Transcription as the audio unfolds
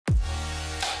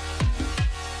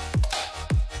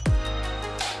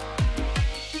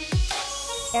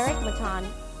Erick, Matan,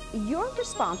 you're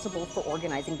responsible for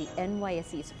organizing the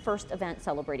NYSE's first event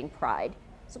celebrating Pride.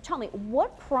 So tell me,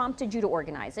 what prompted you to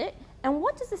organize it, and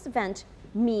what does this event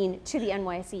mean to the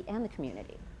NYSE and the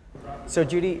community? So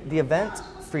Judy, the event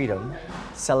Freedom,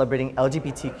 celebrating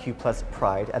LGBTQ plus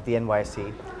Pride at the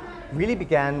NYSE, really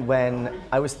began when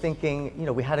I was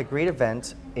thinking, we had a great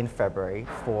event in February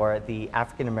for the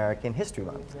African American History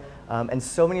Month. And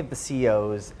so many of the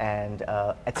CEOs and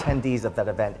attendees of that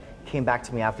event came back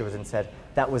to me afterwards and said,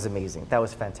 that was amazing, that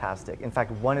was fantastic. In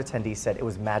fact, one attendee said it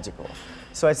was magical.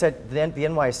 So I said, the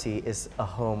NYSE is a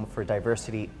home for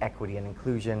diversity, equity, and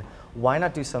inclusion. Why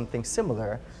not do something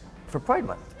similar for Pride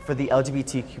Month, for the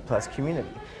LGBTQ plus community?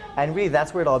 And really,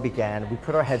 that's where it all began. We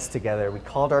put our heads together, we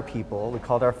called our people, we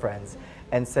called our friends,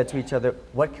 and said to each other,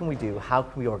 what can we do? How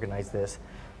can we organize this?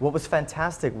 What was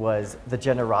fantastic was the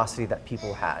generosity that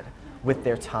people had with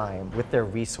their time, with their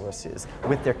resources,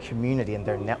 with their community and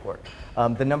their network.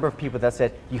 The number of people that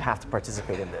said, you have to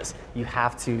participate in this. You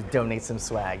have to donate some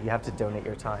swag. You have to donate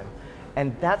your time.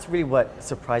 And that's really what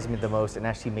surprised me the most and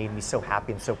actually made me so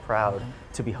happy and so proud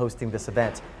to be hosting this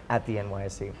event at the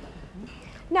NYSE.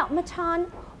 Now, Matan,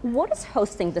 what does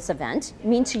hosting this event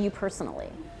mean to you personally?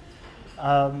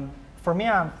 For me,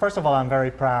 first of all, I'm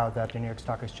very proud that the New York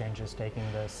Stock Exchange is taking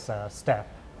this step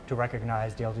to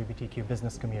recognize the LGBTQ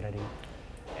business community.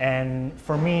 And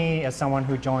for me, as someone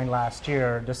who joined last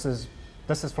year, this is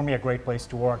for me a great place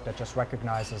to work that just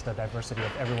recognizes the diversity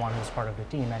of everyone who's part of the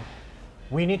team. And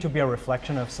we need to be a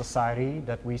reflection of society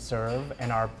that we serve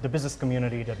and the business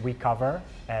community that we cover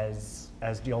as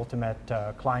the ultimate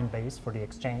client base for the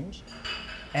exchange.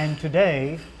 And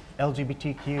today,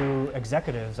 LGBTQ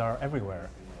executives are everywhere.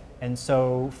 And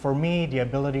so for me, the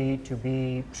ability to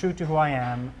be true to who I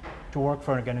am, to work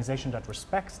for an organization that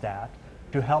respects that,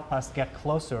 to help us get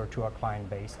closer to our client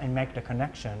base and make the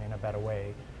connection in a better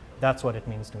way, that's what it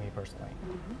means to me personally.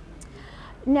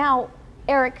 Now,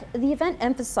 Erick, the event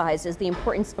emphasizes the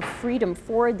importance of freedom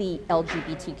for the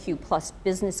LGBTQ plus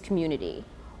business community.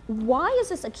 Why is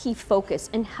this a key focus,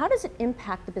 and how does it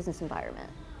impact the business environment?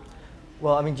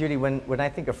 Well, I mean, Judy, when I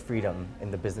think of freedom in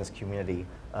the business community,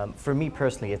 for me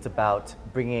personally, it's about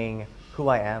bringing who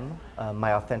I am,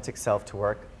 my authentic self to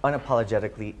work,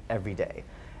 unapologetically every day.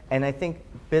 And I think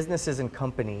businesses and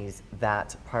companies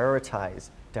that prioritize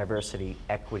diversity,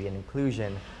 equity, and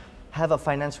inclusion have a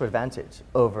financial advantage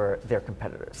over their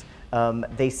competitors.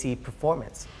 They see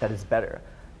performance that is better.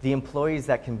 The employees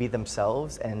that can be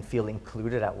themselves and feel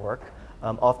included at work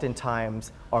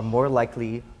oftentimes are more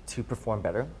likely to perform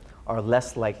better, are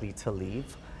less likely to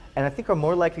leave, and I think are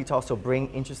more likely to also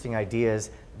bring interesting ideas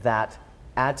that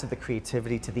add to the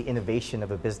creativity, to the innovation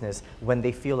of a business when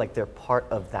they feel like they're part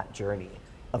of that journey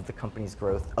of the company's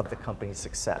growth, of the company's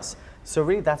success. So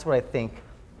really that's what I think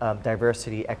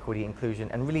diversity, equity, inclusion,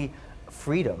 and really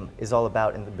freedom is all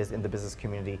about in the business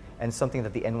community, and something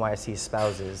that the NYSE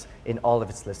espouses in all of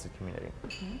its listed community.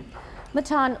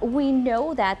 Matan, we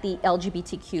know that the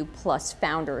LGBTQ plus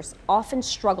founders often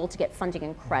struggle to get funding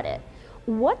and credit.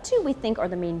 What do we think are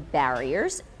the main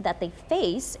barriers that they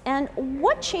face, and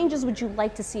what changes would you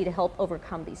like to see to help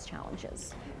overcome these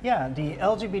challenges? Yeah, the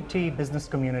LGBT business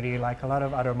community, like a lot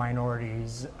of other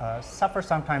minorities, suffer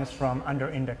sometimes from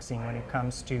under-indexing when it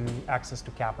comes to access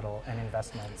to capital and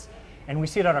investments. And we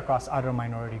see that across other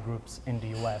minority groups in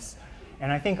the US.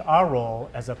 And I think our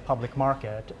role as a public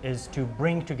market is to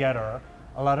bring together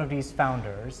a lot of these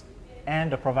founders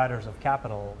and the providers of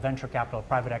capital, venture capital,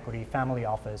 private equity, family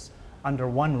office, under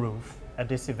one roof at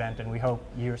this event, and we hope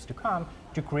years to come,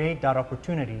 to create that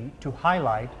opportunity to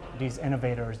highlight these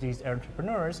innovators, these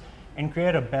entrepreneurs, and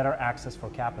create a better access for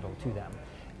capital to them.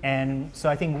 And so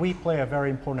I think we play a very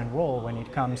important role when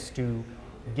it comes to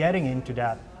getting into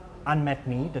that unmet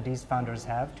need that these founders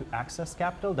have to access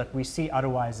capital that we see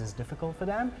otherwise is difficult for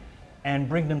them, and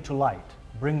bring them to light,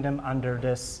 bring them under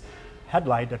this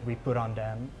headlight that we put on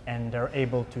them, and they're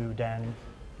able to then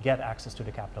get access to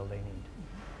the capital they need.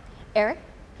 Erick,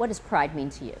 what does Pride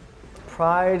mean to you?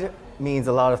 Pride means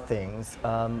a lot of things,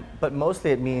 but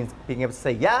mostly it means being able to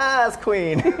say, yes,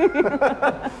 queen,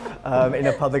 in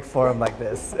a public forum like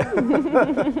this.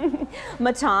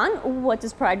 Matan, what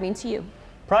does Pride mean to you?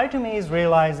 Pride to me is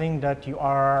realizing that you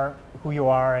are who you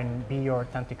are and be your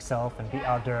authentic self and be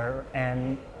out there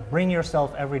and bring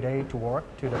yourself every day to work,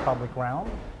 to the public realm,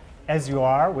 as you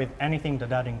are, with anything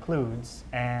that includes,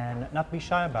 and not be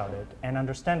shy about it, and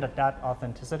understand that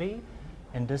authenticity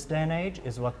in this day and age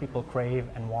is what people crave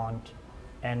and want,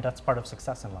 and that's part of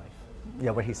success in life.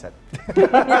 Yeah, what he said.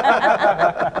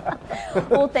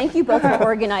 Well, thank you both for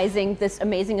organizing this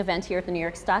amazing event here at the New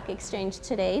York Stock Exchange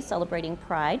today, celebrating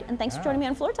Pride, and thanks for joining me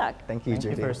on Floor Talk. Thank you, Judy.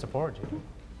 Thank you for your support, Judy.